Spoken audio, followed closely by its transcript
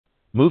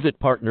Moovit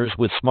partners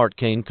with smart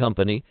cane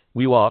company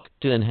WeWALK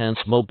to enhance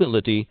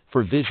mobility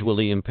for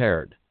visually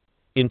impaired.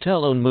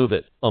 Intel owned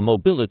Moovit, a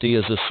mobility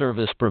as a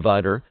service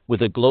provider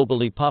with a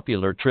globally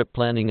popular trip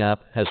planning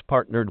app, has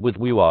partnered with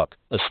WeWALK,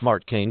 a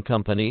smart cane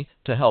company,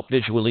 to help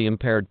visually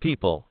impaired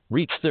people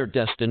reach their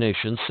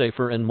destinations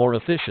safer and more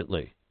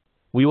efficiently.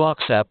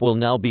 WeWALK's app will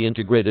now be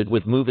integrated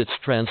with Moovit's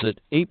Transit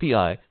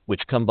API,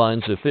 which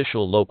combines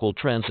official local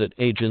transit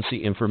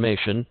agency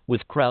information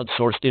with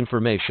crowdsourced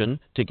information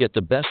to get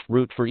the best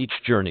route for each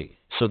journey,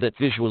 so that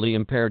visually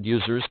impaired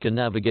users can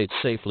navigate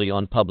safely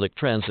on public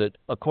transit,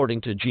 according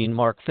to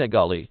Jean-Marc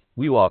Fegali,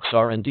 WeWALK's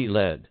R&D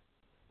lead.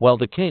 While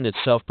the cane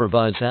itself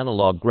provides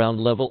analog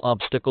ground-level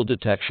obstacle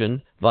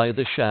detection via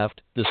the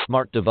shaft, the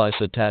smart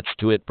device attached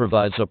to it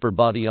provides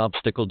upper-body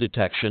obstacle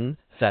detection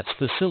that's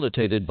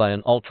facilitated by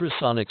an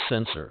ultrasonic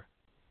sensor.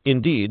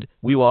 Indeed,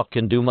 WeWALK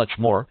can do much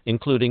more,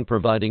 including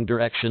providing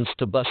directions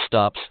to bus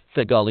stops,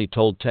 Fegali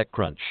told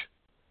TechCrunch.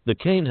 The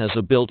cane has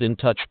a built-in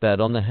touchpad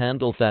on the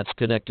handle that's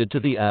connected to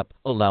the app,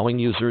 allowing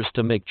users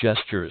to make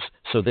gestures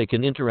so they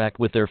can interact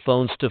with their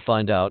phones to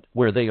find out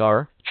where they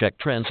are, check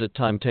transit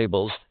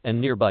timetables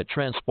and nearby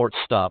transport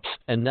stops,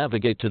 and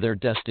navigate to their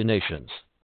destinations.